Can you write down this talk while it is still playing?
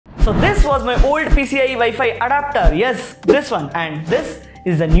So this was my old PCIe Wi-Fi adapter. Yes, this one, and this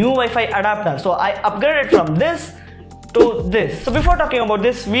is the new Wi-Fi adapter. So I upgraded from this to this. So before talking about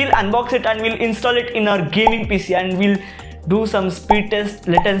this, we'll unbox it and we'll install it in our gaming PC and we'll do some speed test,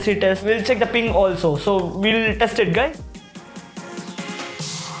 latency test. We'll check the ping also. So we'll test it, guys.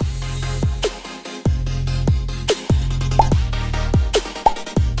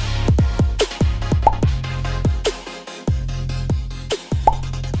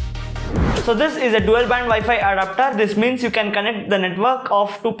 So this is a dual band Wi-Fi adapter. This means you can connect the network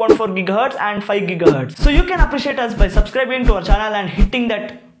of 2.4 GHz and 5 GHz. So you can appreciate us by subscribing to our channel and hitting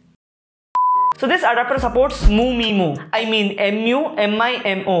that. So this adapter supports MU-MIMO. I mean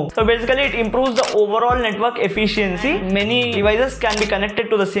MU-MIMO. So basically it improves the overall network efficiency. Many devices can be connected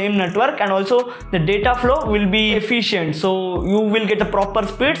to the same network and also the data flow will be efficient. So you will get the proper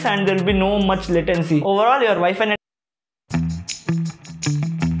speeds and there will be no much latency. Overall your Wi-Fi network.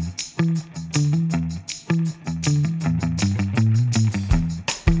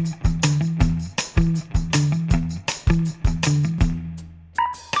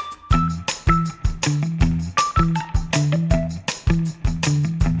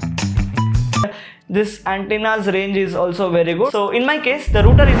 This antenna's range is also very good. So in my case, the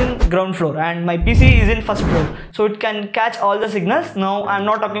router is in ground floor and my PC is in first floor. So it can catch all the signals. Now I'm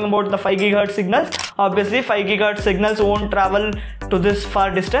not talking about the 5 GHz signals. Obviously 5 GHz signals won't travel to this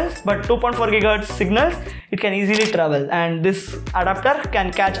far distance, but 2.4 GHz signals it can easily travel, and this adapter can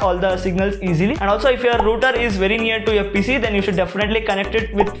catch all the signals easily. And also if your router is very near to your PC, then you should definitely connect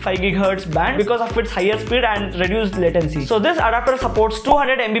it with 5 GHz band because of its higher speed and reduced latency. So this adapter supports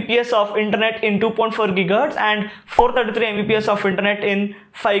 200 Mbps of internet in 2.4 GHz and 433 Mbps of internet in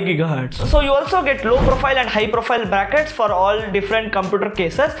 5 GHz. So you also get low profile and high profile brackets for all different computer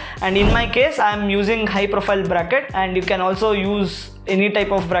cases, and in my case I am using high profile bracket, and you can also use any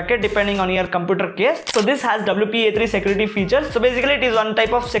type of bracket depending on your computer case. So this has WPA3 security features. So basically it is one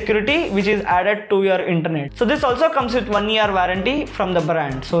type of security which is added to your internet. So this also comes with 1 year warranty from the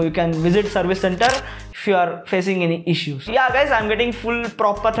brand. So you can visit service center if you are facing any issues. Yeah guys, I'm getting full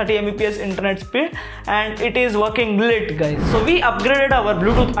proper 30 Mbps internet speed and it is working lit, guys. So we upgraded our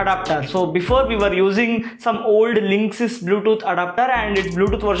Bluetooth adapter. So before we were using some old Linksys Bluetooth adapter and its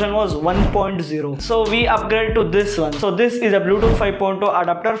Bluetooth version was 1.0. So we upgraded to this one. So this is a Bluetooth 5.0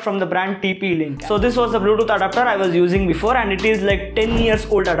 adapter from the brand TP-Link. So this was the Bluetooth adapter I was using before, and it is like 10 years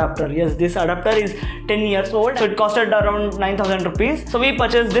old adapter. Yes, this adapter is 10 years old. So it costed around 9,000 rupees. So we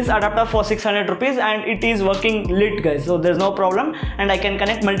purchased this adapter for 600 rupees and it is working lit, guys. So there's no problem and I can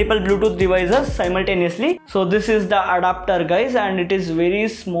connect multiple Bluetooth devices simultaneously. So this is the adapter, guys, and it is very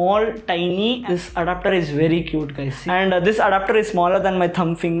small, tiny. This adapter is very cute, guys. And this adapter is smaller than my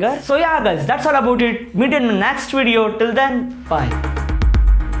thumb finger. So yeah guys, that's all about it. Meet in the next video. Till then, bye.